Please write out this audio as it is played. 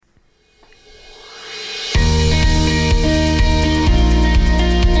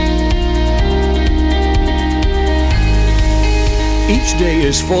Each day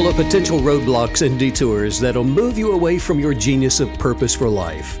is full of potential roadblocks and detours that'll move you away from your genius of purpose for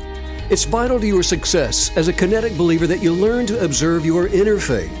life. It's vital to your success as a kinetic believer that you learn to observe your inner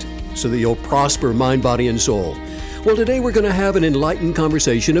fate so that you'll prosper mind, body, and soul. Well, today we're going to have an enlightened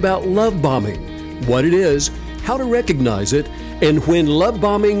conversation about love bombing, what it is, how to recognize it, and when love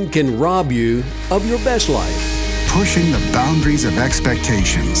bombing can rob you of your best life. Pushing the boundaries of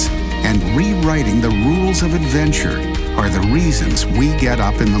expectations and rewriting the rules of adventure are the reasons we get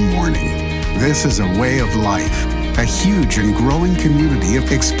up in the morning. This is a way of life, a huge and growing community of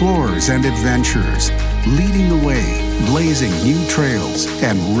explorers and adventurers, leading the way, blazing new trails,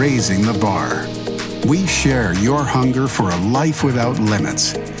 and raising the bar. We share your hunger for a life without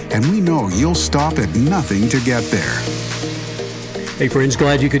limits, and we know you'll stop at nothing to get there. Hey friends,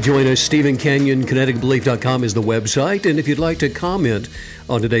 glad you could join us. Stephen Canyon, kineticbelief.com is the website. And if you'd like to comment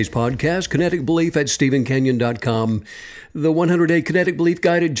on today's podcast, kineticbelief@stephencanyon.com, the 100-day Kinetic Belief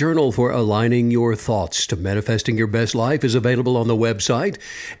Guided Journal for aligning your thoughts to manifesting your best life is available on the website.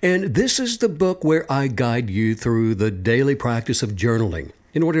 And this is the book where I guide you through the daily practice of journaling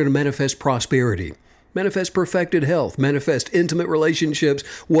in order to manifest prosperity, manifest perfected health, manifest intimate relationships,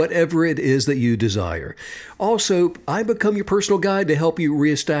 whatever it is that you desire. Also, I become your personal guide to help you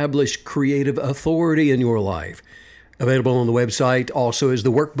reestablish creative authority in your life. Available on the website also is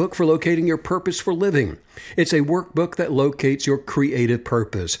the workbook for locating your purpose for living. It's a workbook that locates your creative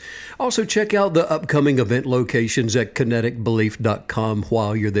purpose. Also, check out the upcoming event locations at kineticbelief.com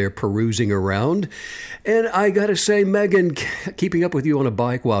while you're there perusing around. And I got to say, Megan, keeping up with you on a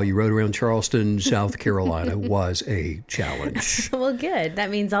bike while you rode around Charleston, South Carolina was a challenge. Well, good. That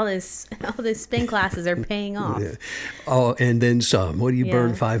means all those spin classes are paying off. Yeah. Oh, and then some. What do you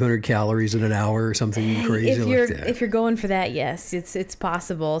burn, 500 calories in an hour or something crazy like that? If you're going for that, yes, it's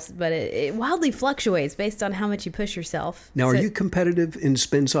possible, but it wildly fluctuates based on how much you push yourself. Now, are you competitive in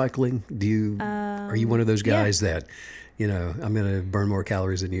spin cycling? Are you one of those guys that, I'm going to burn more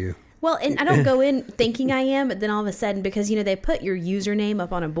calories than you? Well, and I don't go in thinking I am, but then all of a sudden, because, they put your username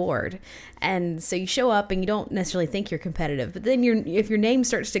up on a board. And so you show up and you don't necessarily think you're competitive. But then if your name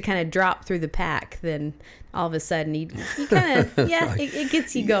starts to kind of drop through the pack, then all of a sudden you kind of, it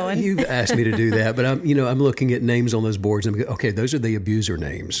gets you going. You've asked me to do that, but I'm looking at names on those boards and I'm going, okay, those are the abuser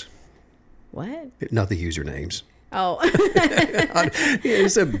names. What? Not the usernames. Oh.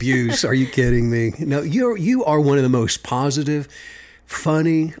 It's abuse. Are you kidding me? No, you are one of the most positive,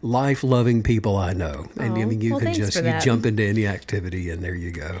 funny, life-loving people I know. And you jump into any activity and there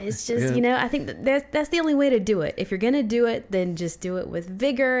you go. It's just, I think that's the only way to do it. If you're going to do it, then just do it with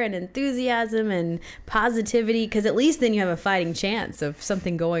vigor and enthusiasm and positivity, because at least then you have a fighting chance of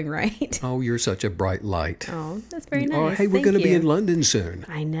something going right. Oh, you're such a bright light. Oh, that's very nice. Oh, hey, we're going to be in London soon.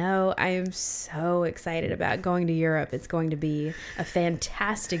 I know. I am so excited about going to Europe. It's going to be a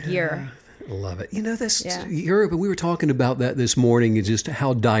fantastic year. Love it. Europe, we were talking about that this morning, and just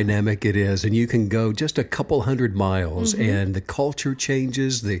how dynamic it is. And you can go just a couple hundred miles and the culture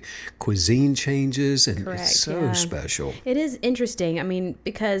changes, the cuisine changes, and it's so special. It is interesting. I mean,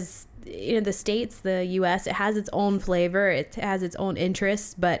 because the States, the U.S., it has its own flavor, it has its own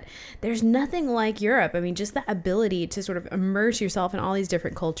interests, but there's nothing like Europe. I mean, just that ability to sort of immerse yourself in all these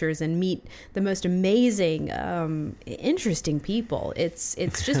different cultures and meet the most amazing, interesting people. It's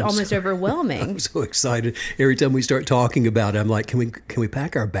just almost overwhelming. I'm so excited. Every time we start talking about it, I'm like, can we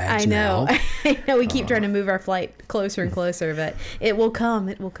pack our bags now? I know. We keep trying to move our flight closer and closer, but it will come.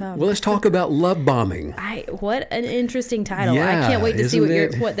 It will come. Well, let's talk about love bombing. What an interesting title. Yeah, I can't wait to see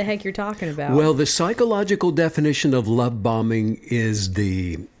what the heck you're talking about. Well, the psychological definition of love bombing is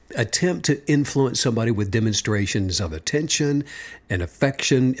the attempt to influence somebody with demonstrations of attention and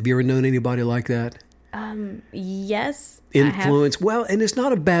affection. Have you ever known anybody like that? Yes. Influence. Well, and it's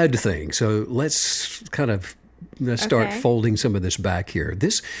not a bad thing. So let's start folding some of this back here.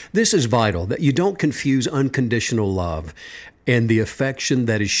 This is vital, that you don't confuse unconditional love and the affection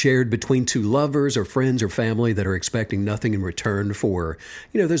that is shared between two lovers or friends or family that are expecting nothing in return for,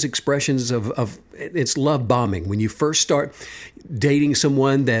 those expressions of it's love bombing. When you first start dating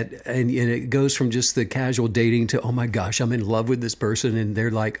someone and it goes from just the casual dating to, oh my gosh, I'm in love with this person. And they're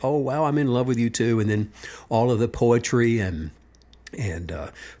like, oh, wow, I'm in love with you too. And then all of the poetry and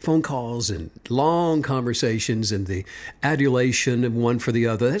phone calls and long conversations and the adulation of one for the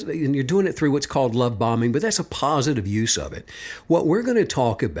other. And you're doing it through what's called love bombing, but that's a positive use of it. What we're going to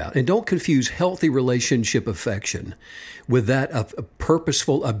talk about, and don't confuse healthy relationship affection with that of a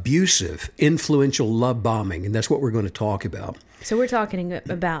purposeful, abusive, influential love bombing. And that's what we're going to talk about. So we're talking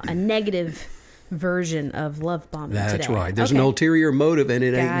about a negative version of love bombing That's today. right. There's an ulterior motive, and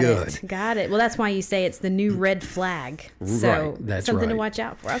it ain't good. Got it. Well, that's why you say it's the new red flag. So right. That's something right. to watch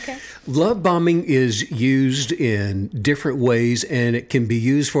out for. Okay. Love bombing is used in different ways, and it can be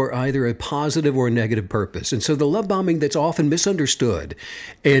used for either a positive or a negative purpose. And so the love bombing that's often misunderstood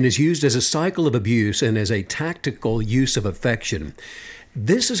and is used as a cycle of abuse and as a tactical use of affection,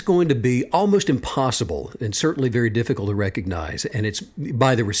 this is going to be almost impossible and certainly very difficult to recognize. And it's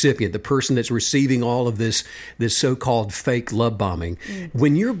by the recipient, the person that's receiving all of this so-called fake love bombing.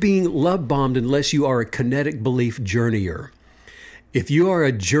 When you're being love bombed, unless you are a kinetic belief journeyer, if you are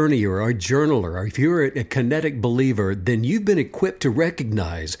a journeyer or a journaler, or if you're a kinetic believer, then you've been equipped to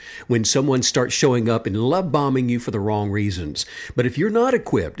recognize when someone starts showing up and love bombing you for the wrong reasons. But if you're not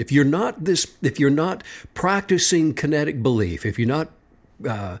equipped, if you're not practicing kinetic belief, if you're not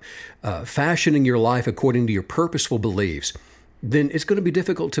fashioning your life according to your purposeful beliefs, then it's going to be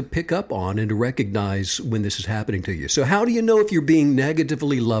difficult to pick up on and to recognize when this is happening to you. So how do you know if you're being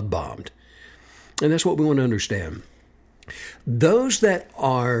negatively love bombed? And that's what we want to understand. Those that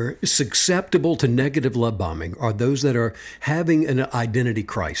are susceptible to negative love bombing are those that are having an identity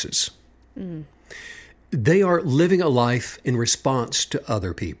crisis. They are living a life in response to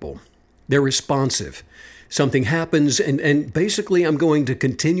other people. They're responsive. Something happens, and basically I'm going to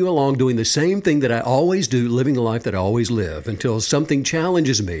continue along doing the same thing that I always do, living the life that I always live, until something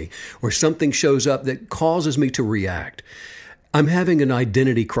challenges me or something shows up that causes me to react. I'm having an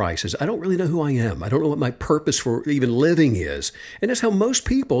identity crisis. I don't really know who I am. I don't know what my purpose for even living is. And that's how most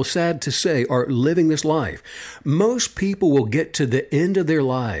people, sad to say, are living this life. Most people will get to the end of their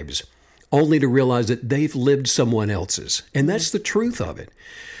lives only to realize that they've lived someone else's. And that's the truth of it.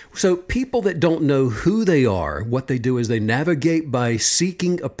 So people that don't know who they are, what they do is they navigate by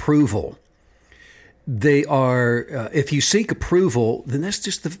seeking approval. They are, if you seek approval, then that's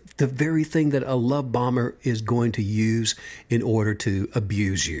just the very thing that a love bomber is going to use in order to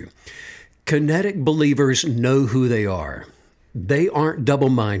abuse you. Kinetic believers know who they are. They aren't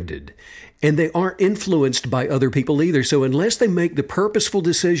double-minded, and they aren't influenced by other people either. So unless they make the purposeful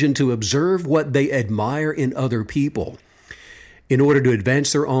decision to observe what they admire in other people, in order to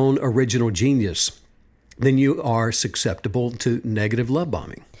advance their own original genius, then you are susceptible to negative love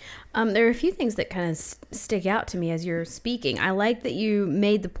bombing. There are a few things that kind of stick out to me as you're speaking. I like that you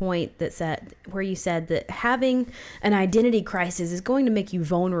made the point where you said that having an identity crisis is going to make you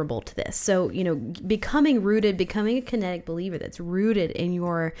vulnerable to this. So, becoming a kinetic believer that's rooted in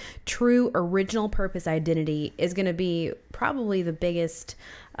your true original purpose identity is going to be probably the biggest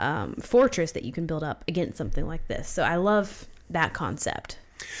fortress that you can build up against something like this. So I love that concept.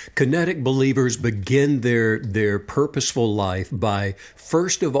 Kinetic believers begin their purposeful life by,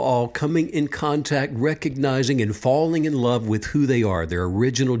 first of all, coming in contact, recognizing and falling in love with who they are, their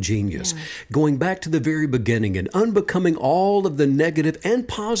original genius, going back to the very beginning and unbecoming all of the negative and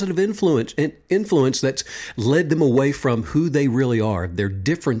positive influence that's led them away from who they really are, their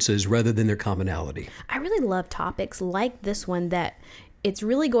differences rather than their commonality. I really love topics like this one that it's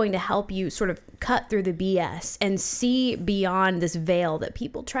really going to help you sort of cut through the BS and see beyond this veil that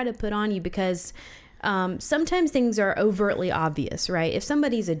people try to put on you, because sometimes things are overtly obvious, right? If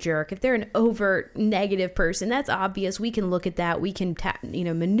somebody's a jerk, if they're an overt negative person, that's obvious. We can look at that. We can,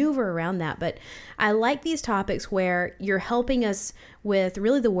 maneuver around that. But I like these topics where you're helping us with,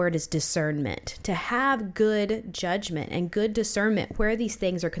 really the word is discernment, to have good judgment and good discernment where these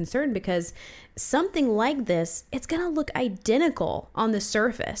things are concerned, because something like this, it's going to look identical on the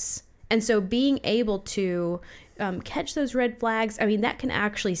surface. And so being able to catch those red flags, that can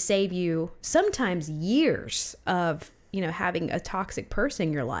actually save you sometimes years of, having a toxic person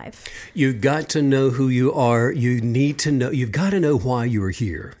in your life. You've got to know who you are. You've got to know why you are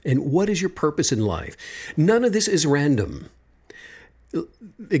here and what is your purpose in life. None of this is random.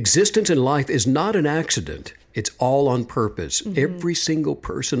 Existence in life is not an accident. It's all on purpose. Mm-hmm. Every single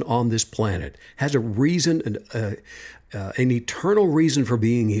person on this planet has a reason, an eternal reason for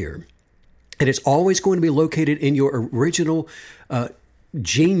being here. And it's always going to be located in your original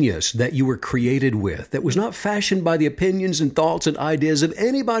genius that you were created with, that was not fashioned by the opinions and thoughts and ideas of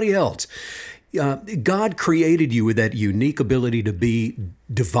anybody else. God created you with that unique ability to be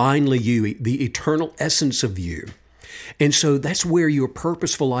divinely you, the eternal essence of you. And so that's where your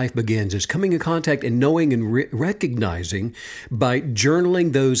purposeful life begins, is coming in contact and knowing and recognizing by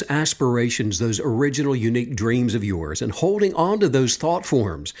journaling those aspirations, those original, unique dreams of yours, and holding on to those thought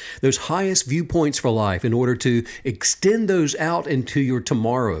forms, those highest viewpoints for life in order to extend those out into your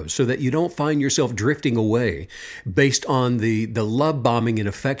tomorrows so that you don't find yourself drifting away based on the love bombing and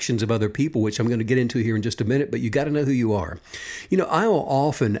affections of other people, which I'm going to get into here in just a minute, but you got to know who you are. I will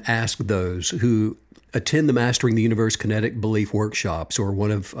often ask those who attend the Mastering the Universe Kinetic Belief workshops or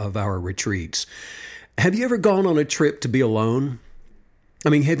one of our retreats, have you ever gone on a trip to be alone? I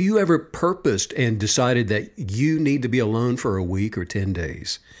mean, have you ever purposed and decided that you need to be alone for a week or 10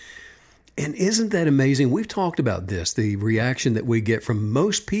 days? And isn't that amazing? We've talked about this. The reaction that we get from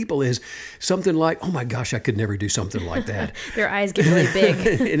most people is something like, oh my gosh, I could never do something like that. Their eyes get really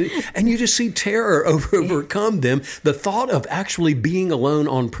big. and you just see terror overcome them. The thought of actually being alone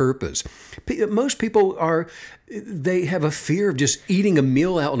on purpose. Most people they have a fear of just eating a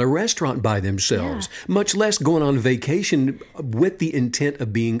meal out in a restaurant by themselves, much less going on vacation with the intent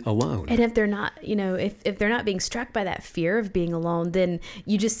of being alone. And if they're not, if they're not being struck by that fear of being alone, then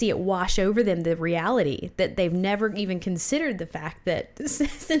you just see it wash over them, the reality that they've never even considered the fact that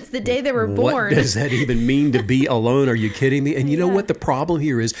since the day they were born. What does that even mean to be alone? Are you kidding me? And you know what the problem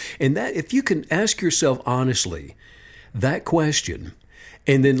here is? And that if you can ask yourself honestly that question,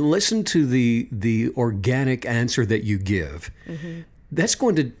 and then listen to the organic answer that you give. Mm-hmm. That's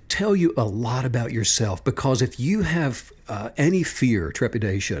going to tell you a lot about yourself, because if you have any fear,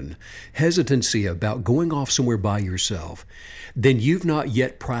 trepidation, hesitancy about going off somewhere by yourself, then you've not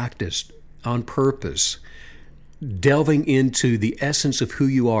yet practiced on purpose delving into the essence of who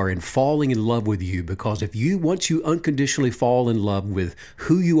you are and falling in love with you. Because once you unconditionally fall in love with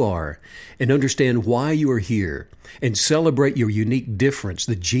who you are and understand why you are here and celebrate your unique difference,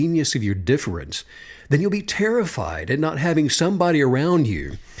 the genius of your difference, then you'll be terrified at not having somebody around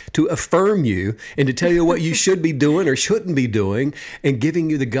you to affirm you and to tell you what you should be doing or shouldn't be doing, and giving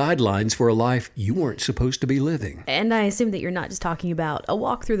you the guidelines for a life you weren't supposed to be living. And I assume that you're not just talking about a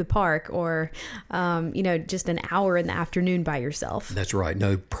walk through the park or, just an hour in the afternoon by yourself. That's right.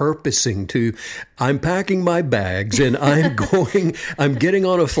 No, purposing to, I'm packing my bags and I'm getting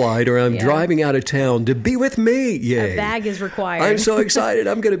on a flight, or I'm driving out of town to be with me. Yay. A bag is required. I'm so excited.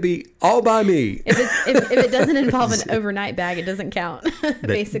 I'm going to be all by me. If it doesn't involve an overnight bag, it doesn't count,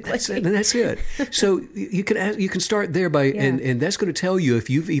 basically. That's it. So you can start there and that's going to tell you if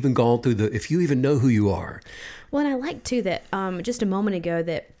you've even gone through if you even know who you are. Well, and I like too that just a moment ago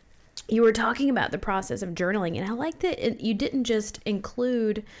that you were talking about the process of journaling, and I like that you didn't just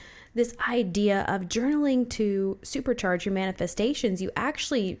include this idea of journaling to supercharge your manifestations. You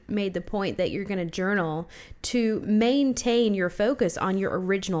actually made the point that you're going to journal to maintain your focus on your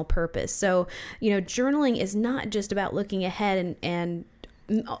original purpose. So, journaling is not just about looking ahead and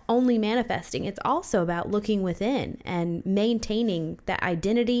only manifesting. It's also about looking within and maintaining that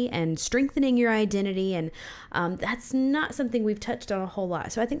identity and strengthening your identity. And that's not something we've touched on a whole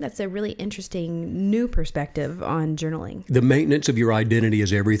lot. So I think that's a really interesting new perspective on journaling. The maintenance of your identity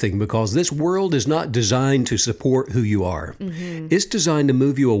is everything, because this world is not designed to support who you are. Mm-hmm. It's designed to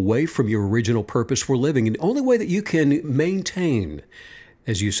move you away from your original purpose for living. And the only way that you can maintain,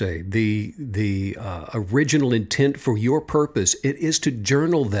 as you say, the original intent for your purpose, it is to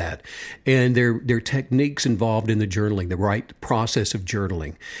journal that. And there are techniques involved in the journaling, the right process of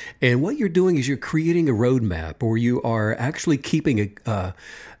journaling. And what you're doing is you're creating a roadmap, or you are actually keeping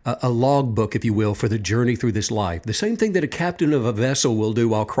a logbook, if you will, for the journey through this life. The same thing that a captain of a vessel will do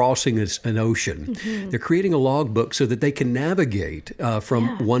while crossing an ocean. Mm-hmm. They're creating a logbook so that they can navigate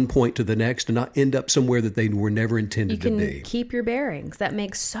from one point to the next and not end up somewhere that they were never intended to be. You can keep your bearings. That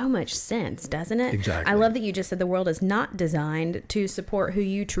makes so much sense, doesn't it? Exactly. I love that you just said the world is not designed to support who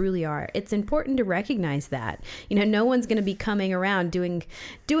you truly are. It's important to recognize that. No one's going to be coming around doing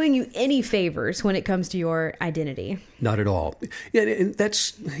you any favors when it comes to your identity. Not at all. Yeah, and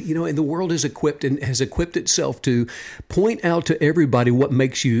that's, and the world is equipped and has equipped itself to point out to everybody what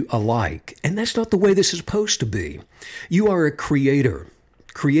makes you alike. And that's not the way this is supposed to be. You are a creator,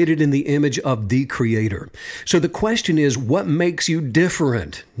 created in the image of the Creator. So the question is, what makes you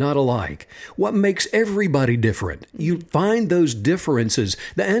different, not alike? What makes everybody different? You find those differences.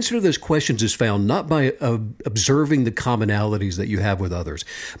 The answer to those questions is found not by observing the commonalities that you have with others,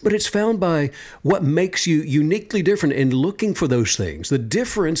 but it's found by what makes you uniquely different and looking for those things. The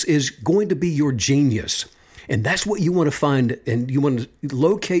difference is going to be your genius. And that's what you want to find, and you want to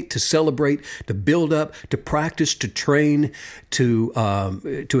locate, to celebrate, to build up, to practice, to train, to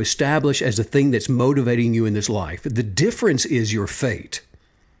establish as the thing that's motivating you in this life. The difference is your fate.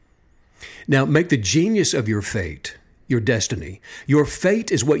 Now, make the genius of your fate your destiny. Your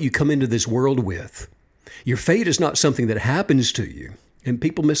fate is what you come into this world with. Your fate is not something that happens to you. And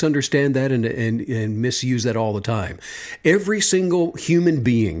people misunderstand that and misuse that all the time. Every single human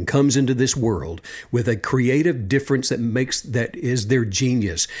being comes into this world with a creative difference that is their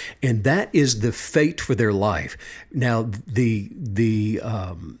genius, and that is the fate for their life. Now, the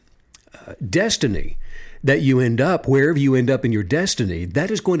destiny that you end up, wherever you end up in your destiny,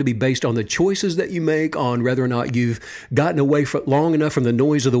 that is going to be based on the choices that you make, on whether or not you've gotten away for long enough from the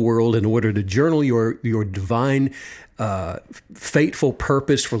noise of the world in order to journal your divine fateful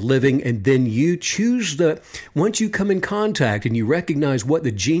purpose for living, and then you choose once you come in contact and you recognize what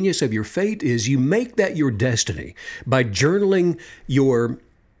the genius of your fate is, you make that your destiny by journaling your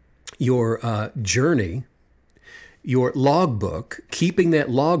journey, your logbook, keeping that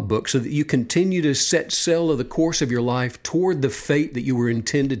logbook so that you continue to set sail of the course of your life toward the fate that you were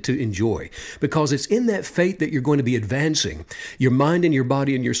intended to enjoy. Because it's in that fate that you're going to be advancing your mind and your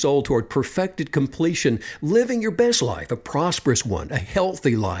body and your soul toward perfected completion, living your best life, a prosperous one, a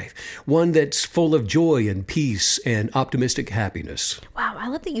healthy life, one that's full of joy and peace and optimistic happiness. Wow, I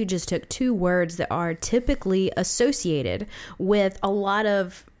love that you just took two words that are typically associated with a lot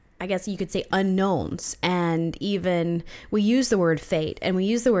of, I guess you could say, unknowns. And even we use the word fate and we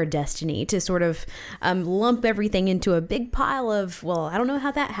use the word destiny to sort of lump everything into a big pile of, well, I don't know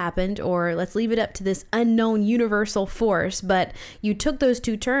how that happened, or let's leave it up to this unknown universal force. But you took those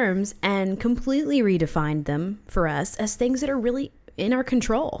two terms and completely redefined them for us as things that are really in our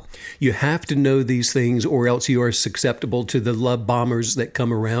control. You have to know these things, or else you are susceptible to the love bombers that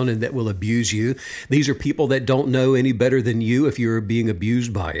come around and that will abuse you. These are people that don't know any better than you if you're being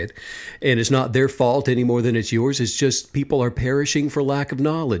abused by it. And it's not their fault any more than it's yours. It's just people are perishing for lack of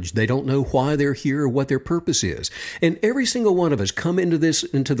knowledge. They don't know why they're here or what their purpose is. And every single one of us come into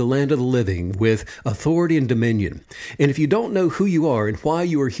the land of the living with authority and dominion. And if you don't know who you are and why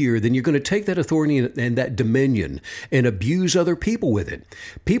you are here, then you're going to take that authority and that dominion and abuse other people with it.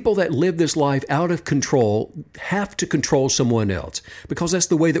 People that live this life out of control have to control someone else, because that's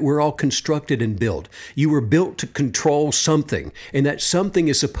the way that we're all constructed and built. You were built to control something, and that something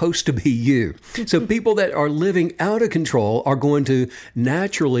is supposed to be you. So people that are living out of control are going to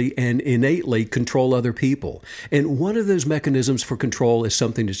naturally and innately control other people. And one of those mechanisms for control is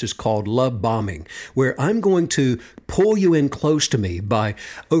something that's just called love bombing, where I'm going to pull you in close to me by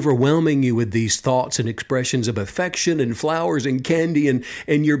overwhelming you with these thoughts and expressions of affection and flowers and candy, and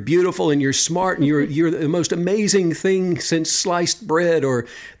you're beautiful and you're smart and you're the most amazing thing since sliced bread or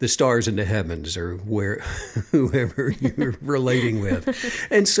the stars in the heavens, or whoever you're relating with.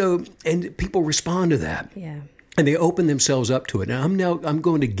 And people respond to that. Yeah. And they open themselves up to it. And I'm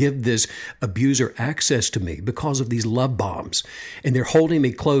going to give this abuser access to me because of these love bombs. And they're holding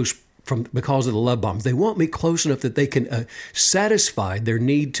me close because of the love bombs. They want me close enough that they can satisfy their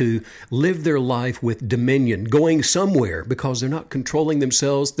need to live their life with dominion, going somewhere, because they're not controlling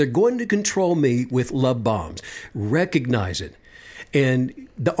themselves. They're going to control me with love bombs. Recognize it. And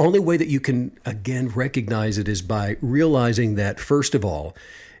the only way that you can, again, recognize it is by realizing that, first of all,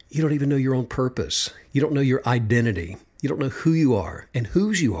 you don't even know your own purpose. You don't know your identity. You don't know who you are and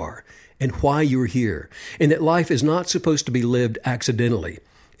whose you are and why you're here. And that life is not supposed to be lived accidentally.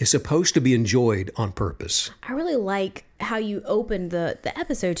 It's supposed to be enjoyed on purpose. I really like how you opened the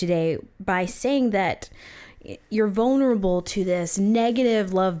episode today by saying that you're vulnerable to this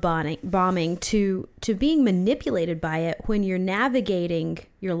negative love bombing, to being manipulated by it when you're navigating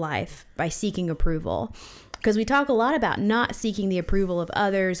your life by seeking approval. Because we talk a lot about not seeking the approval of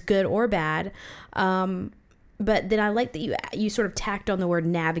others, good or bad. But then I like that you sort of tacked on the word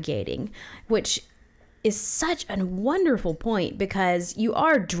navigating, which is such a wonderful point, because you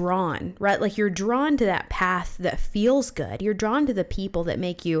are drawn, right? Like, you're drawn to that path that feels good. You're drawn to the people that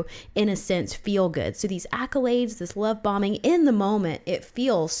make you, in a sense, feel good. So these accolades, this love bombing, in the moment, it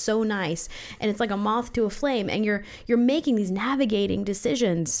feels so nice. And it's like a moth to a flame. And you're making these navigating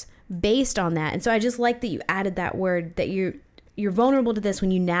decisions based on that. And so I just like that you added that word, that you're vulnerable to this when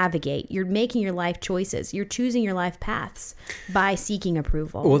you navigate. You're making your life choices. You're choosing your life paths by seeking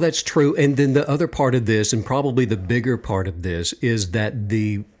approval. Well, that's true. And then the other part of this, and probably the bigger part of this, is that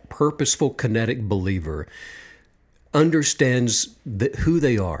the purposeful kinetic believer understands who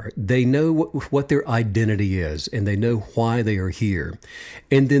they are. They know what their identity is, and they know why they are here.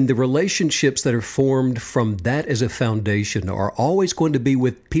 And then the relationships that are formed from that as a foundation are always going to be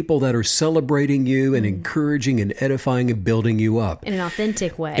with people that are celebrating you and encouraging and edifying and building you up. In an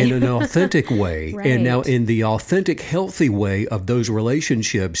authentic way. In an authentic way. Right. And now in the authentic, healthy way of those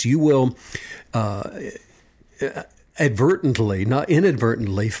relationships, you will advertently, not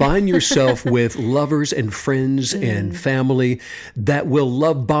inadvertently, find yourself with lovers and friends and family that will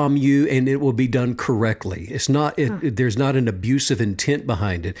love bomb you, and it will be done correctly. It's not, there's not an abusive intent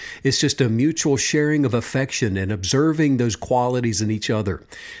behind it. It's just a mutual sharing of affection and observing those qualities in each other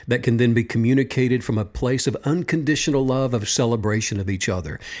that can then be communicated from a place of unconditional love, of celebration of each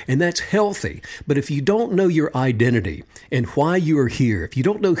other. And that's healthy. But if you don't know your identity and why you are here, if you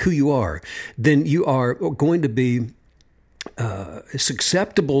don't know who you are, then you are going to be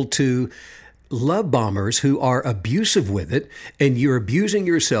susceptible to love bombers who are abusive with it, and you're abusing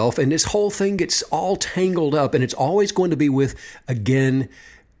yourself, and this whole thing gets all tangled up, and it's always going to be with, again,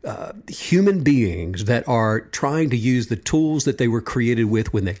 human beings that are trying to use the tools that they were created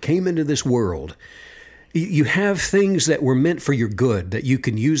with when they came into this world. You have things that were meant for your good, that you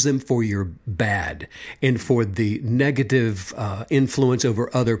can use them for your bad and for the negative influence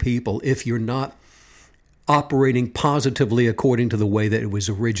over other people if you're not operating positively according to the way that it was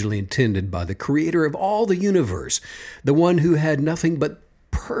originally intended by the creator of all the universe, the one who had nothing but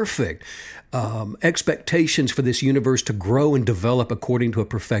perfect expectations for this universe to grow and develop according to a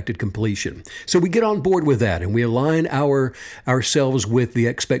perfected completion. So we get on board with that, and we align ourselves with the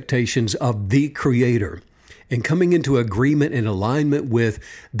expectations of the creator. And coming into agreement and alignment with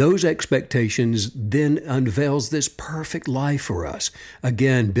those expectations then unveils this perfect life for us.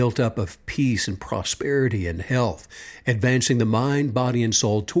 Again, built up of peace and prosperity and health, advancing the mind, body, and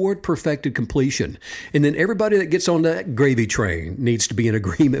soul toward perfected completion. And then everybody that gets on that gravy train needs to be in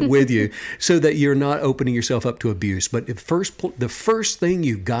agreement with you so that you're not opening yourself up to abuse. But the first thing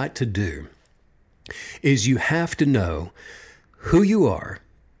you've got to do is you have to know who you are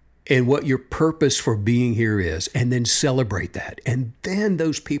and what your purpose for being here is, and then celebrate that. And then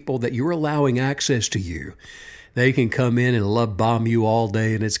those people that you're allowing access to you, they can come in and love bomb you all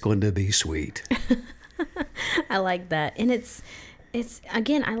day, and it's going to be sweet. I like that. And it's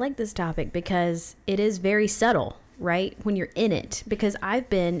again, I like this topic because it is very subtle, right? When you're in it, because I've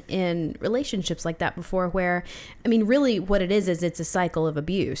been in relationships like that before where, I mean, really what it is it's a cycle of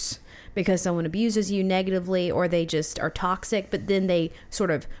abuse. Because someone abuses you negatively, or they just are toxic, but then they sort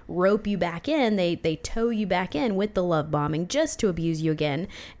of rope you back in. They tow you back in with the love bombing just to abuse you again.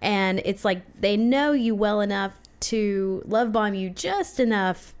 And it's like they know you well enough to love bomb you just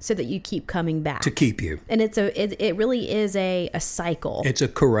enough so that you keep coming back. To keep you. And it really is a cycle. It's a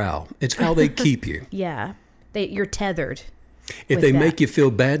corral. It's how they keep you. Yeah. You're tethered. If they make you feel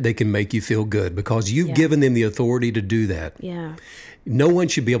bad, they can make you feel good because you've given them the authority to do that. Yeah. No one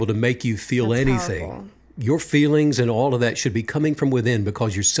should be able to make you feel That's anything. Powerful. Your feelings and all of that should be coming from within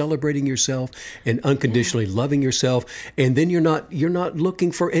because you're celebrating yourself and unconditionally loving yourself. And then you're not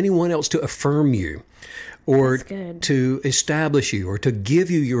looking for anyone else to affirm you or to establish you or to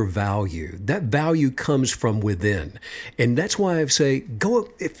give you your value. That value comes from within. And that's why I say,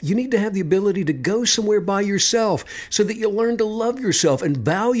 if you need to have the ability to go somewhere by yourself so that you learn to love yourself and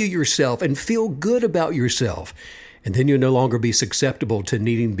value yourself and feel good about yourself. And then you'll no longer be susceptible to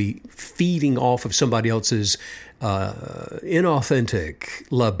needing to be feeding off of somebody else's inauthentic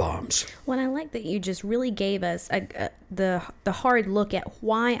love bombs. Well, I like that you just really gave us the hard look at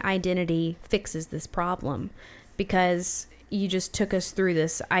why identity fixes this problem, because you just took us through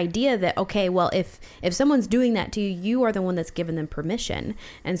this idea that, okay, well, if someone's doing that to you, you are the one that's given them permission.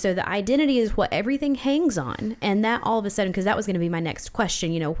 And so the identity is what everything hangs on. And that all of a sudden, because that was going to be my next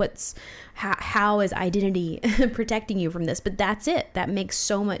question, how is identity protecting you from this? But that's it. That makes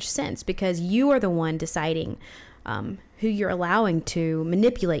so much sense because you are the one deciding who you're allowing to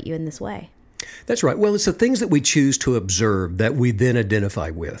manipulate you in this way. That's right. Well, it's the things that we choose to observe that we then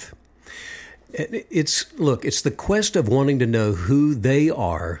identify with. It's the quest of wanting to know who they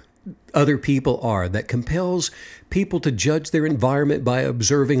are, other people are, that compels people to judge their environment by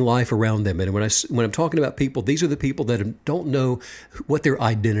observing life around them. And when I'm talking about people, these are the people that don't know what their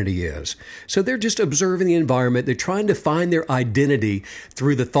identity is. So they're just observing the environment. They're trying to find their identity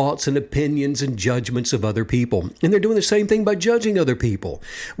through the thoughts and opinions and judgments of other people. And they're doing the same thing by judging other people.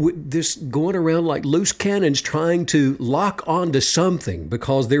 This going around like loose cannons trying to lock onto something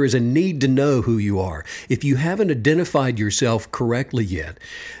because there is a need to know who you are. If you haven't identified yourself correctly yet,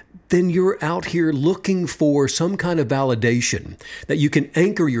 then you're out here looking for some kind of validation that you can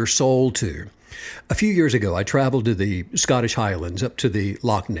anchor your soul to. A few years ago, I traveled to the Scottish Highlands, up to the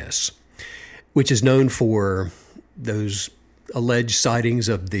Loch Ness, which is known for those alleged sightings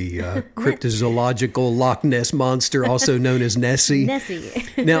of the cryptozoological Loch Ness monster, also known as Nessie. Nessie.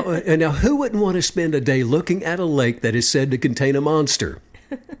 Now, who wouldn't want to spend a day looking at a lake that is said to contain a monster?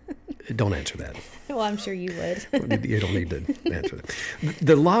 Don't answer that. Well, I'm sure you would. You don't need to answer that.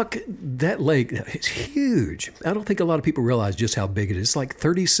 The loch, that lake, it's huge. I don't think a lot of people realize just how big it is. It's like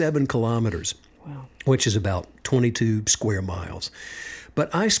 37 kilometers, wow, which is about 22 square miles.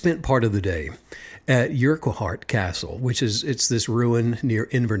 But I spent part of the day at Urquhart Castle, it's this ruin near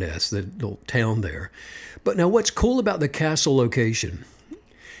Inverness, the little town there. But now what's cool about the castle location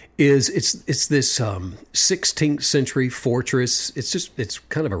is it's this 16th century fortress. It's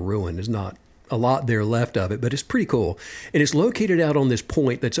kind of a ruin. There's not a lot there left of it, but it's pretty cool. And it's located out on this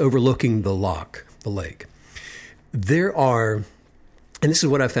point that's overlooking the loch, the lake. There are, and this is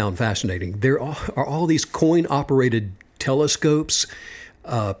what I found fascinating, there are all these coin-operated telescopes,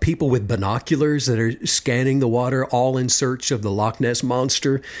 people with binoculars that are scanning the water, all in search of the Loch Ness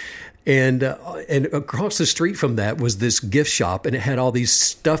Monster. And across the street from that was this gift shop, and it had all these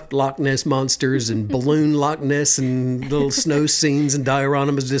stuffed Loch Ness monsters and balloon Loch Ness and little snow scenes and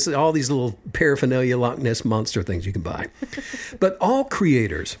dioramas, just all these little paraphernalia Loch Ness monster things you can buy. But all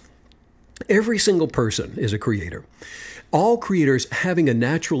creators, every single person is a creator. All creators having a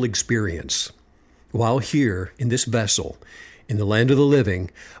natural experience while here in this vessel, in the land of the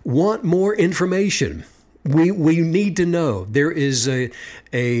living, want more information. We need to know. There is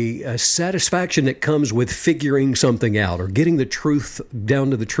a satisfaction that comes with figuring something out or getting the truth down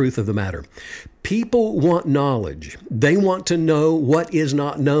to the truth of the matter. People want knowledge. They want to know what is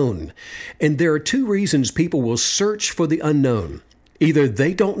not known. And there are two reasons people will search for the unknown. Either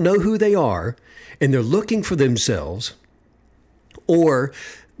they don't know who they are and they're looking for themselves, or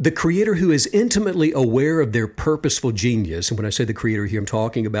the creator who is intimately aware of their purposeful genius, and when I say the creator here, I'm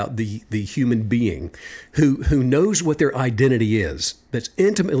talking about the human being who knows what their identity is, that's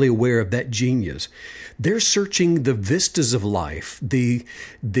intimately aware of that genius. They're searching the vistas of life, the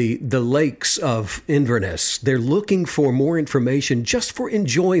lakes of Inverness. They're looking for more information just for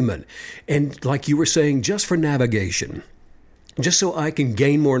enjoyment, and like you were saying, just for navigation. Just so I can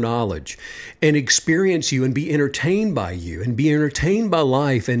gain more knowledge and experience you and be entertained by you and be entertained by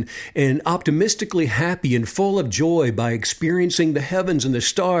life and optimistically happy and full of joy by experiencing the heavens and the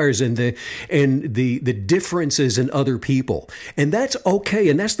stars and the differences in other people. And that's okay.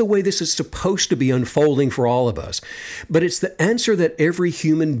 And that's the way this is supposed to be unfolding for all of us. But it's the answer that every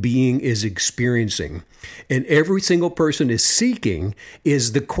human being is experiencing and every single person is seeking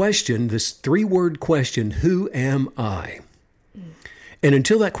is the question, this 3-word question, who am I? And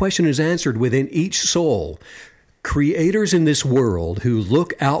until that question is answered within each soul, creators in this world who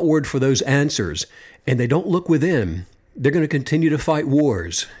look outward for those answers and they don't look within, they're going to continue to fight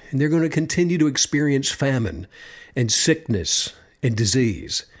wars and they're going to continue to experience famine and sickness and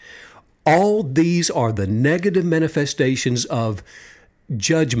disease. All these are the negative manifestations of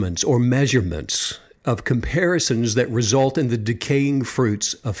judgments or measurements of comparisons that result in the decaying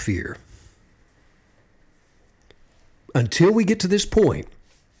fruits of fear. Until we get to this point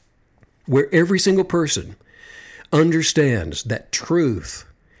where every single person understands that truth,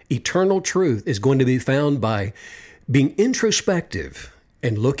 eternal truth, is going to be found by being introspective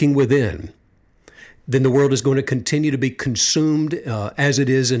and looking within, then the world is going to continue to be consumed as it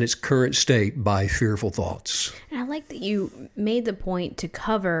is in its current state by fearful thoughts. And I like that you made the point to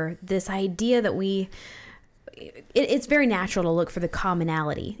cover this idea that it's very natural to look for the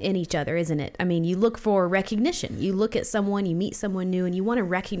commonality in each other, isn't it? I mean, you look for recognition. You look at someone, you meet someone new, and you want to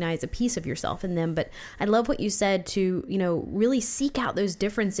recognize a piece of yourself in them. But I love what you said to, really seek out those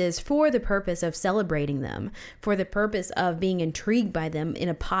differences for the purpose of celebrating them, for the purpose of being intrigued by them in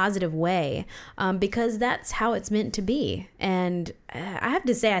a positive way, because that's how it's meant to be. And I have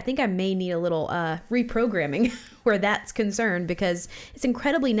to say, I think I may need a little reprogramming where that's concerned, because it's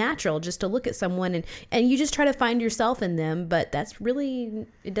incredibly natural just to look at someone and you just try to find yourself in them, but that's really,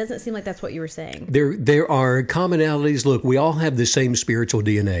 it doesn't seem like that's what you were saying. There are commonalities. Look, we all have the same spiritual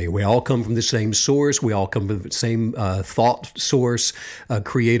DNA. We all come from the same source. We all come from the same thought source,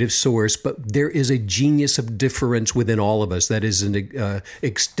 creative source, but there is a genius of difference within all of us that is an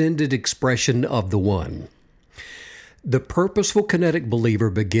extended expression of the one. The purposeful kinetic believer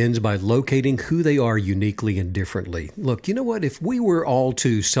begins by locating who they are uniquely and differently. Look, you know what? If we were all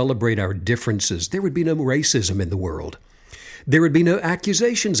to celebrate our differences, there would be no racism in the world. There would be no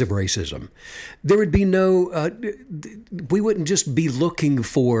accusations of racism. There would be we wouldn't just be looking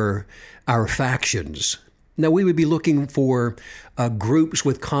for our factions. No, we would be looking for groups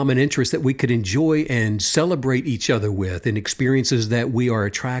with common interests that we could enjoy and celebrate each other with and experiences that we are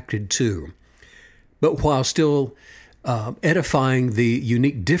attracted to. But while still edifying the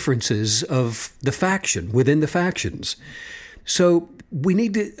unique differences of the faction within the factions. So we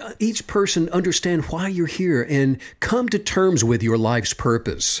need to, each person, understand why you're here and come to terms with your life's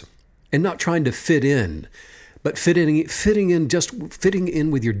purpose. and not trying to fit in, but fitting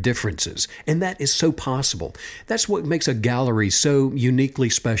in with your differences. And that is so possible. That's what makes a gallery so uniquely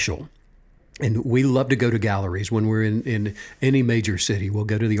special. And we love to go to galleries when we're in any major city. We'll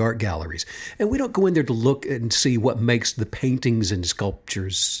go to the art galleries. And we don't go in there to look and see what makes the paintings and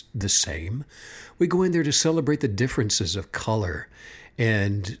sculptures the same. We go in there to celebrate the differences of color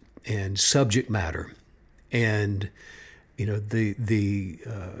and subject matter and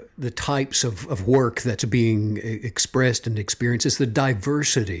the types of work that's being expressed and experienced. It's the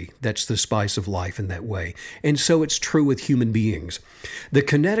diversity that's the spice of life in that way. And so it's true with human beings. The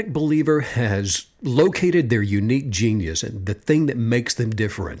kinetic believer has located their unique genius and the thing that makes them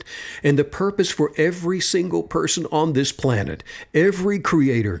different. And the purpose for every single person on this planet, every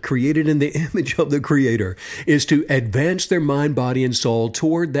creator created in the image of the Creator, is to advance their mind, body, and soul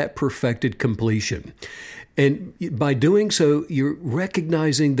toward that perfected completion. And by doing so, you're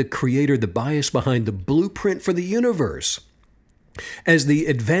recognizing the Creator, the bias behind the blueprint for the universe, as the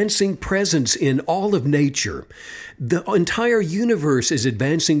advancing presence in all of nature. The entire universe is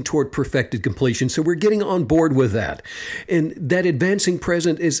advancing toward perfected completion, so we're getting on board with that. And that advancing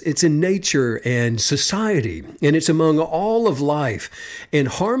present it's in nature and society, and it's among all of life. And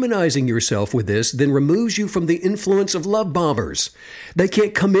harmonizing yourself with this then removes you from the influence of love bombers. They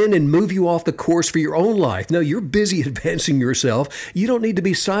can't come in and move you off the course for your own life. No, you're busy advancing yourself. You don't need to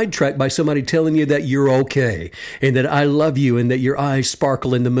be sidetracked by somebody telling you that you're okay and that I love you and that your eyes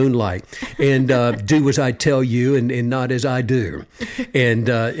sparkle in the moonlight and do as I tell you and not as I do. And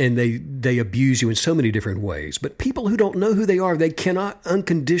they abuse you in so many different ways. But people who don't know who they are, they cannot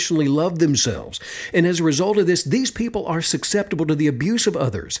unconditionally love themselves. And as a result of this, these people are susceptible to the abuse of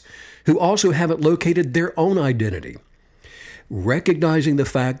others who also haven't located their own identity. Recognizing the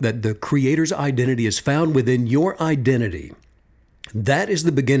fact that the Creator's identity is found within your identity, that is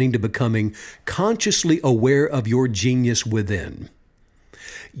the beginning to becoming consciously aware of your genius within.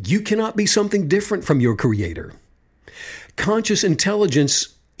 You cannot be something different from your Creator. Conscious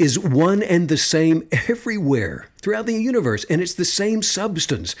intelligence is one and the same everywhere throughout the universe, and it's the same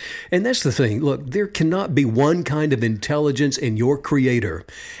substance. And that's the thing. Look, there cannot be one kind of intelligence in your Creator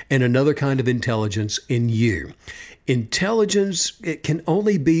and another kind of intelligence in you. Intelligence, it can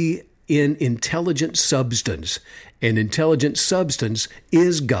only be in intelligent substance, and intelligent substance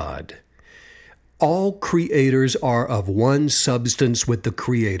is God. All creators are of one substance with the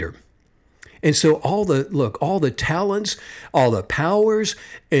Creator. And so all the talents, all the powers,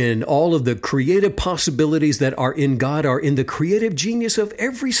 and all of the creative possibilities that are in God are in the creative genius of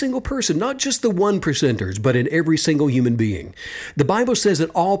every single person, not just the 1%ers, but in every single human being. The Bible says that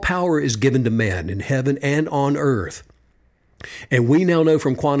all power is given to man in heaven and on earth. And we now know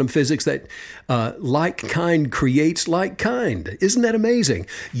from quantum physics that like kind creates like kind. Isn't that amazing?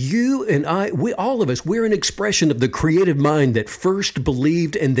 You and I, all of us, we're an expression of the creative mind that first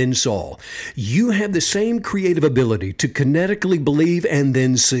believed and then saw. You have the same creative ability to kinetically believe and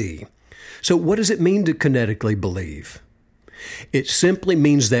then see. So what does it mean to kinetically believe? It simply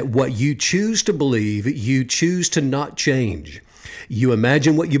means that what you choose to believe, you choose to not change. You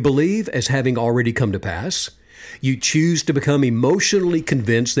imagine what you believe as having already come to pass. You choose to become emotionally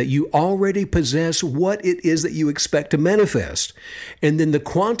convinced that you already possess what it is that you expect to manifest. And then the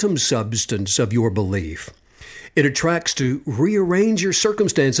quantum substance of your belief, it attracts to rearrange your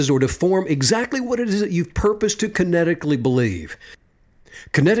circumstances or to form exactly what it is that you've purposed to kinetically believe.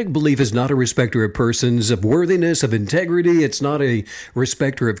 Kinetic belief is not a respecter of persons, of worthiness, of integrity. It's not a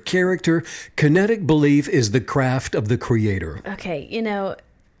respecter of character. Kinetic belief is the craft of the Creator. Okay,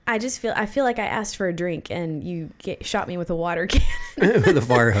 I feel like I asked for a drink and you shot me with a water can. With a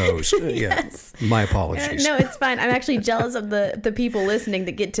fire hose. Yes. Yeah. My apologies. No, it's fine. I'm actually jealous of the people listening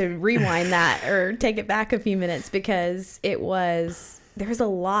that get to rewind that or take it back a few minutes because there's a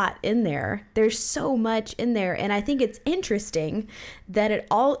lot in there. There's so much in there. And I think it's interesting that it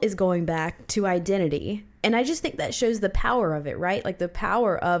all is going back to identity. And I just think that shows the power of it, right? Like the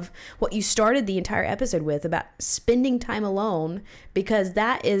power of what you started the entire episode with about spending time alone, because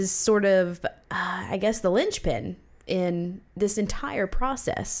that is sort of, I guess, the linchpin in this entire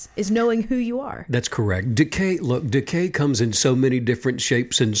process is knowing who you are. That's correct. Decay comes in so many different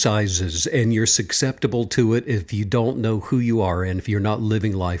shapes and sizes, and you're susceptible to it if you don't know who you are and if you're not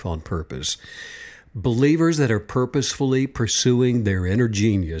living life on purpose. Believers that are purposefully pursuing their inner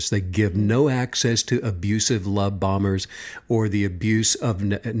genius, they give no access to abusive love bombers or the abuse of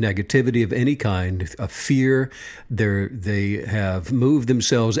negativity of any kind, of fear. They have moved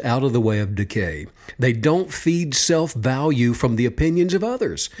themselves out of the way of decay. They don't feed self-value from the opinions of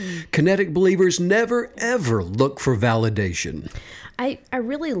others. Kinetic believers never, ever look for validation. I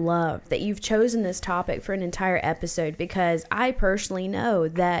really love that you've chosen this topic for an entire episode, because I personally know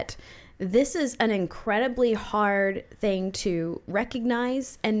that this is an incredibly hard thing to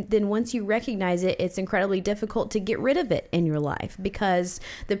recognize. And then once you recognize it, it's incredibly difficult to get rid of it in your life, because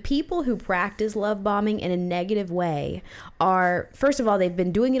the people who practice love bombing in a negative way are, first of all, they've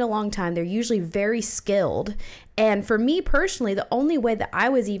been doing it a long time. They're usually very skilled. And for me personally, the only way that I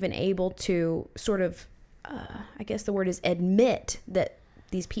was even able to sort of, I guess the word is admit that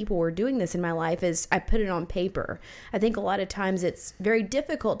these people were doing this in my life is I put it on paper. I think a lot of times it's very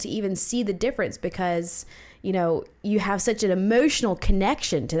difficult to even see the difference, because, you know, you have such an emotional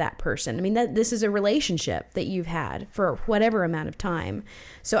connection to that person. I mean, this is a relationship that you've had for whatever amount of time.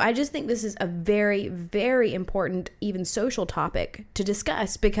 So I just think this is a very, very important, even social topic to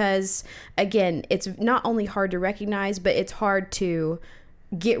discuss, because, again, it's not only hard to recognize, but it's hard to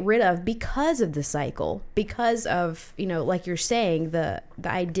get rid of because of the cycle, because of, you know, like you're saying, the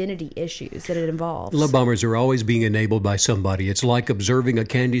identity issues that it involves. Love bombers are always being enabled by somebody. It's like observing a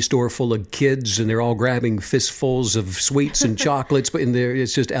candy store full of kids and they're all grabbing fistfuls of sweets and chocolates, but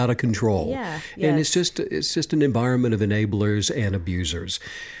it's just out of control. Yeah. And it's just an environment of enablers and abusers.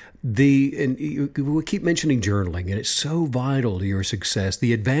 We keep mentioning journaling, and it's so vital to your success.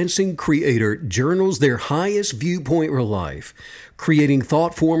 The advancing creator journals their highest viewpoint for life, creating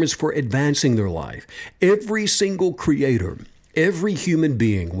thought forms for advancing their life. Every single creator, every human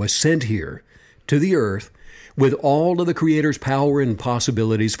being was sent here to the earth with all of the creator's power and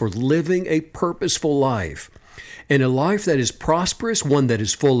possibilities for living a purposeful life. And a life that is prosperous, one that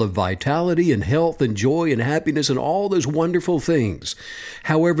is full of vitality and health and joy and happiness and all those wonderful things.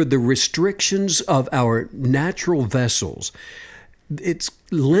 However, the restrictions of our natural vessels, it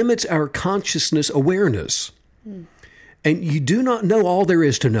limits our consciousness awareness. And you do not know all there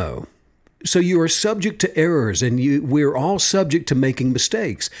is to know. So you are subject to errors, and we're all subject to making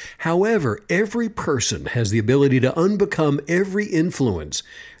mistakes. However, every person has the ability to unbecome every influence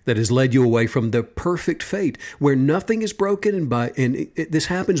that has led you away from the perfect fate, where nothing is broken, this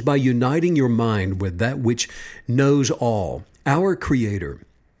happens by uniting your mind with that which knows all. Our Creator,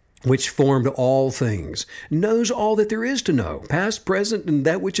 which formed all things, knows all that there is to know, past, present, and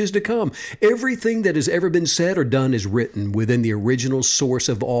that which is to come. Everything that has ever been said or done is written within the original source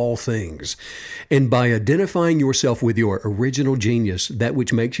of all things. And by identifying yourself with your original genius, that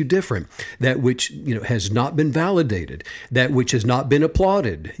which makes you different, that which has not been validated, that which has not been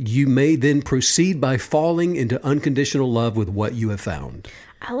applauded, you may then proceed by falling into unconditional love with what you have found.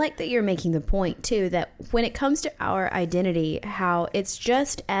 I like that you're making the point, too, that when it comes to our identity, how it's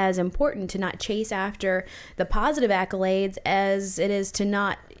just as important to not chase after the positive accolades as it is to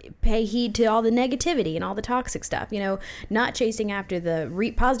not pay heed to all the negativity and all the toxic stuff. Not chasing after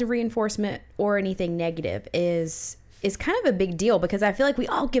the positive reinforcement or anything negative is kind of a big deal, because I feel like we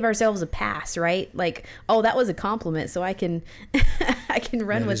all give ourselves a pass, right? Like, oh, that was a compliment, so I can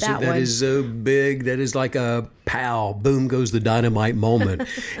run with that one. That is so big. That is like a pow, boom goes the dynamite moment.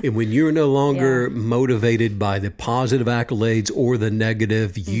 And when you're no longer motivated by the positive accolades or the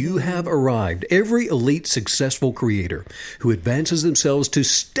negative, you have arrived. Every elite successful creator who advances themselves to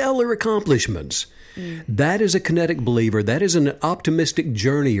stellar accomplishments, that is a kinetic believer. That is an optimistic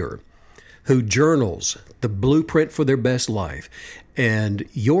journeyer who journals the blueprint for their best life. And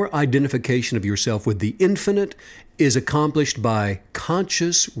your identification of yourself with the infinite is accomplished by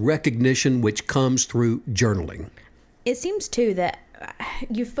conscious recognition, which comes through journaling. It seems, too, that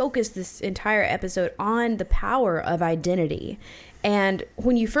you focused this entire episode on the power of identity. And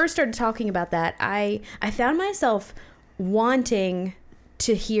when you first started talking about that, I found myself wanting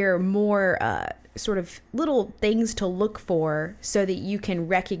to hear more sort of little things to look for so that you can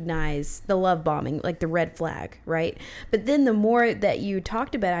recognize the love bombing, like the red flag, right? But then the more that you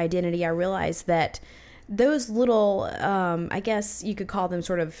talked about identity, I realized that those little, I guess you could call them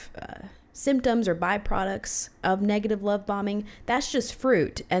sort of symptoms or byproducts of negative love bombing, that's just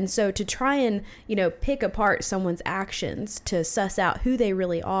fruit. And so to try and, pick apart someone's actions to suss out who they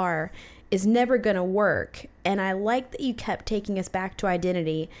really are is never going to work. And I like that you kept taking us back to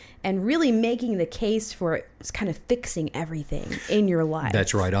identity and really making the case for kind of fixing everything in your life.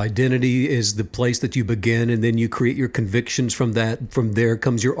 That's right. Identity is the place that you begin, and then you create your convictions from that. From there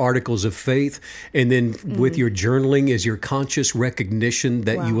comes your articles of faith. And then with your journaling is your conscious recognition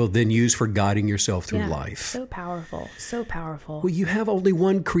that you will then use for guiding yourself through life. So powerful. So powerful. Well, you have only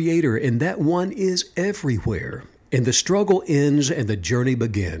one creator, and that one is everywhere. And the struggle ends and the journey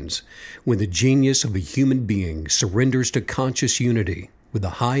begins when the genius of a human being surrenders to conscious unity with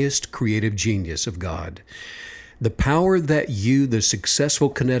the highest creative genius of God. The power that you, the successful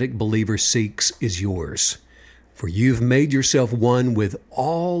kinetic believer, seeks is yours, for you've made yourself one with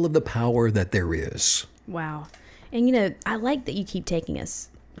all of the power that there is. Wow. And, I like that you keep taking us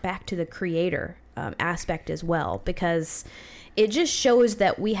back to the creator aspect as well, because it just shows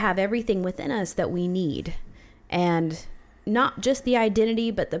that we have everything within us that we need. And not just the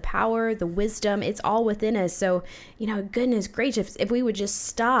identity, but the power, the wisdom, it's all within us. So, goodness gracious, if we would just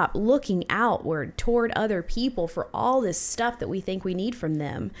stop looking outward toward other people for all this stuff that we think we need from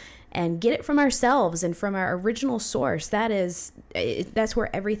them and get it from ourselves and from our original source, that's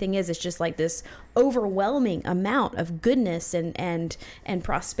where everything is. It's just like this overwhelming amount of goodness and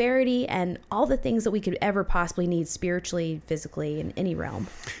prosperity and all the things that we could ever possibly need spiritually, physically, in any realm.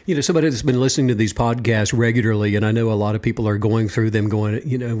 Somebody that's been listening to these podcasts regularly, and I know a lot of people are going through them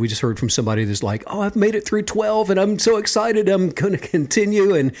going, we just heard from somebody that's like, oh, I've made it through 12 and I'm so excited I'm going to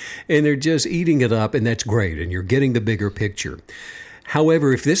continue, and they're just eating it up, and that's great, and you're getting the bigger picture.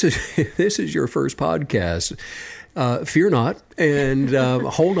 However, if this is your first podcast, fear not, and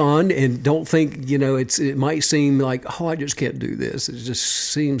hold on, and don't think, it might seem like, oh, I just can't do this. It just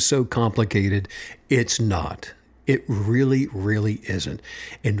seems so complicated. It's not. It really, really isn't.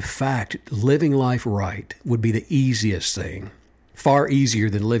 In fact, living life right would be the easiest thing, far easier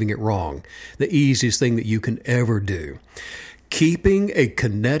than living it wrong, the easiest thing that you can ever do. Keeping a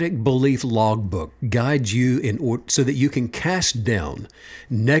kinetic belief logbook guides you so that you can cast down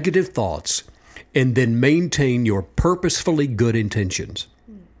negative thoughts and then maintain your purposefully good intentions.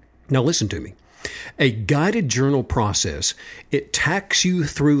 Now listen to me. A guided journal process, it tacks you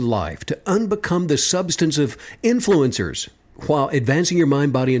through life to unbecome the substance of influencers while advancing your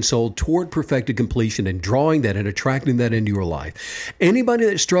mind, body, and soul toward perfected completion and drawing that and attracting that into your life. Anybody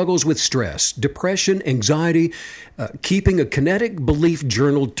that struggles with stress, depression, anxiety, keeping a kinetic belief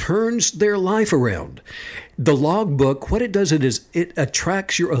journal turns their life around. The logbook, what it does is it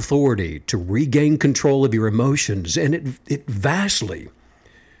attracts your authority to regain control of your emotions, and it vastly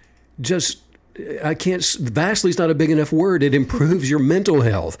vastly is not a big enough word. It improves your mental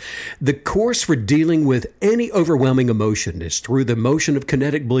health. The course for dealing with any overwhelming emotion is through the motion of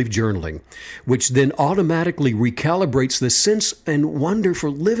kinetic belief journaling, which then automatically recalibrates the sense and wonder for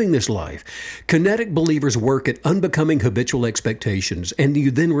living this life. Kinetic believers work at unbecoming habitual expectations, and you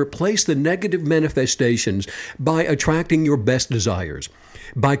then replace the negative manifestations by attracting your best desires.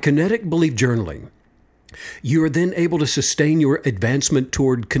 By kinetic belief journaling, you are then able to sustain your advancement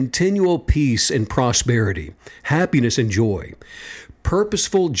toward continual peace and prosperity, happiness and joy.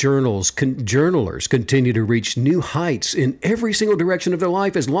 Purposeful journalers continue to reach new heights in every single direction of their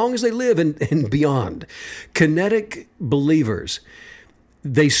life as long as they live and beyond. Kinetic believers,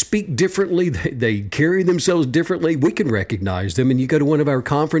 they speak differently. They carry themselves differently. We can recognize them. And you go to one of our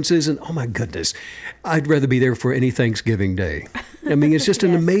conferences and, oh my goodness, I'd rather be there for any Thanksgiving Day. I mean, it's just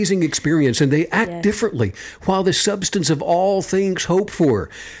an amazing experience, and they act differently while the substance of all things hoped for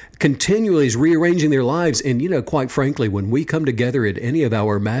continually is rearranging their lives. And, quite frankly, when we come together at any of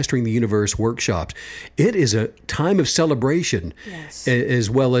our Mastering the Universe workshops, it is a time of celebration as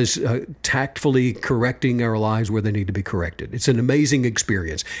well as tactfully correcting our lives where they need to be corrected. It's an amazing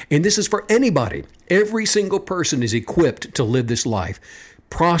experience. And this is for anybody. Every single person is equipped to live this life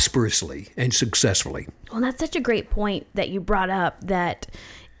prosperously and successfully. Well, that's such a great point that you brought up, that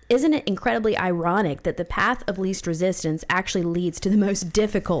isn't it incredibly ironic that the path of least resistance actually leads to the most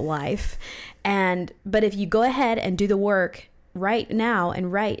difficult life? But if you go ahead and do the work right now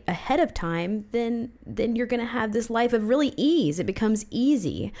and right ahead of time, then you're going to have this life of really ease. It becomes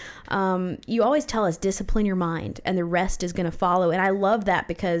easy. You always tell us discipline your mind and the rest is going to follow. And I love that,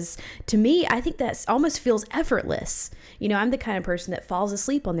 because to me, I think that almost feels effortless. I'm the kind of person that falls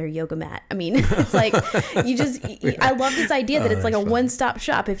asleep on their yoga mat. I mean, it's like I love this idea that it's like a one-stop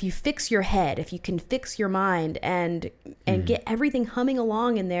shop. If you fix your head, if you can fix your mind and get everything humming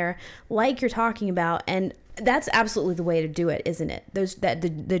along in there, like you're talking about, and that's absolutely the way to do it, isn't it?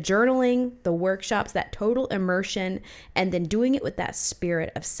 The journaling, the workshops, that total immersion, and then doing it with that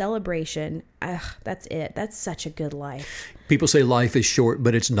spirit of celebration. That's it. That's such a good life. People say life is short,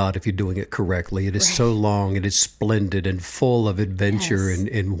 but it's not if you're doing it correctly. It is so long, it is splendid and full of adventure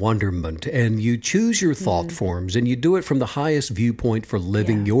and wonderment. And you choose your thought forms and you do it from the highest viewpoint for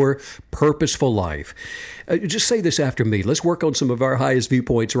living your purposeful life. Just say this after me. Let's work on some of our highest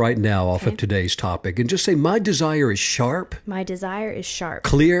viewpoints right now off of today's topic. And just say, my desire is sharp. My desire is sharp.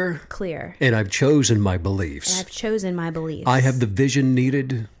 Clear. Clear. And I've chosen my beliefs. And I've chosen my beliefs. I have the vision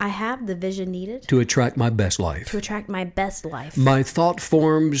needed. I have the vision needed. To attract my best life. To attract my best life. My thought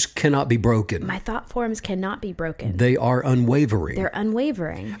forms cannot be broken. My thought forms cannot be broken. They are unwavering. They're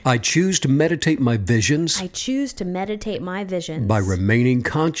unwavering. I choose to meditate my visions. I choose to meditate my visions. By remaining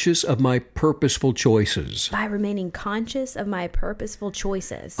conscious of my purposeful choices. By remaining conscious of my purposeful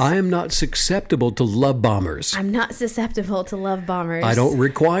choices. I am not susceptible to love bombers. I'm not susceptible to love bombers. I don't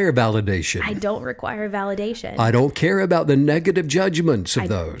require validation. I don't require validation. I don't care about the negative judgments of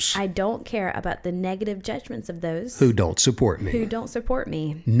those. I don't care about the negative judgments of those who don't support me. Who don't support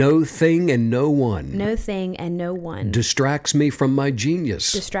me. No thing and no one. No thing and no one. Distracts me from my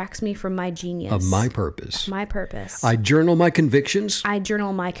genius. Distracts me from my genius. Of my purpose. Of my purpose. I journal my convictions. I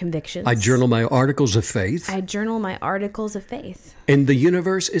journal my convictions. I journal my articles of faith. I journal my articles of faith. And the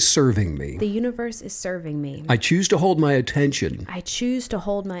universe is serving me. The universe is serving me. I choose to hold my attention. I choose to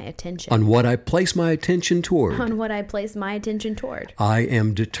hold my attention. On what I place my attention toward. On what I place my attention toward. I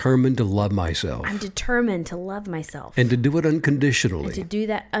am determined to love myself. I'm determined to love myself. And to do it unconditionally. And to do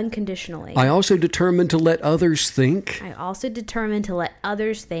that unconditionally. I also determined to let others think. I also determined to let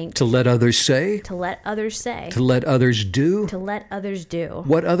others think. To let others say. To let others say. To let others do. To let others do.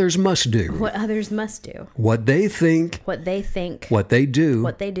 What others must do. What others must do. What they think. What they think. What they do.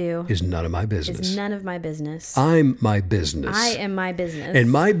 What they do. Is none of my business. Is none of my business. I'm my business. I am my business.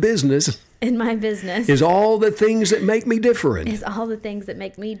 And my business. And my business. Is all the things that make me different. Is all the things that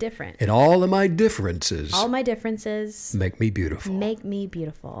make me different. And all of my differences. All my differences. Make me beautiful. Make me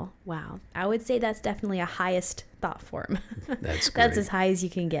beautiful. Wow. I would say that's definitely a highest thought form. That's great. That's as high as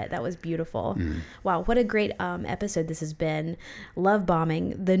you can get. That was beautiful. Wow. What a great episode this has been. Love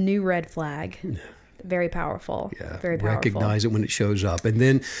bombing, the new red flag. Very powerful. Yeah, very powerful. Recognize it when it shows up. And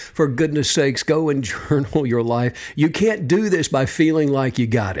then, for goodness sakes, go and journal your life. You can't do this by feeling like you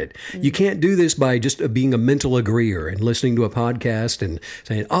got it. You can't do this by just being a mental agreeer and listening to a podcast and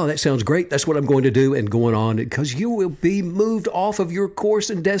saying, oh, that sounds great. That's what I'm going to do, and going on. Because you will be moved off of your course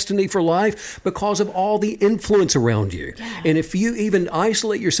and destiny for life because of all the influence around you. Yeah. And if you even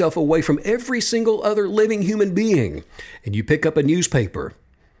isolate yourself away from every single other living human being, and you pick up a newspaper,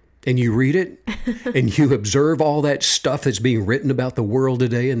 and you read it, and you observe all that stuff that's being written about the world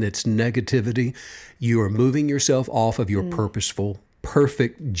today and its negativity, you are moving yourself off of your purposeful,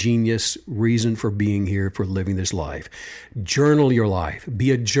 perfect, genius reason for being here, for living this life. Journal your life. Be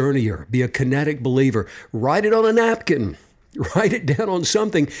a journeyer. Be a kinetic believer. Write it on a napkin. Write it down on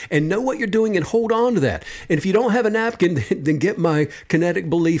something and know what you're doing and hold on to that. And if you don't have a napkin, then get my Kinetic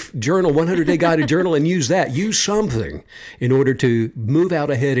Belief Journal, 100-Day Guided Journal, and use that. Use something in order to move out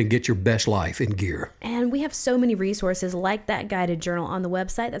ahead and get your best life in gear. And we have so many resources like that guided journal on the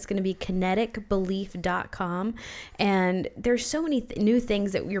website. That's going to be kineticbelief.com. And there's so many new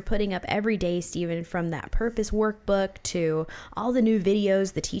things that we're putting up every day, Stephen, from that purpose workbook to all the new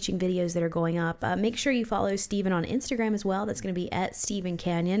videos, the teaching videos that are going up. Make sure you follow Stephen on Instagram as well. That's going to be at Stephen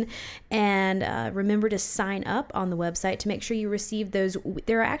Canyon. And remember to sign up on the website to make sure you receive those.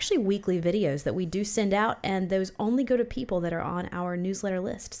 There are actually weekly videos that we do send out, and those only go to people that are on our newsletter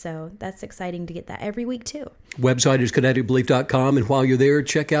list. So that's exciting to get that every week too. Website is kineticbelief.com. And while you're there,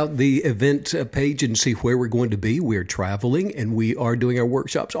 check out the event page and see where we're going to be. We're traveling and we are doing our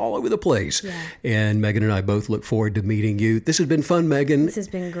workshops all over the place. Yeah. And Megan and I both look forward to meeting you. This has been fun, Megan. This has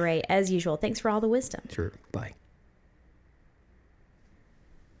been great, as usual. Thanks for all the wisdom. Sure. Bye.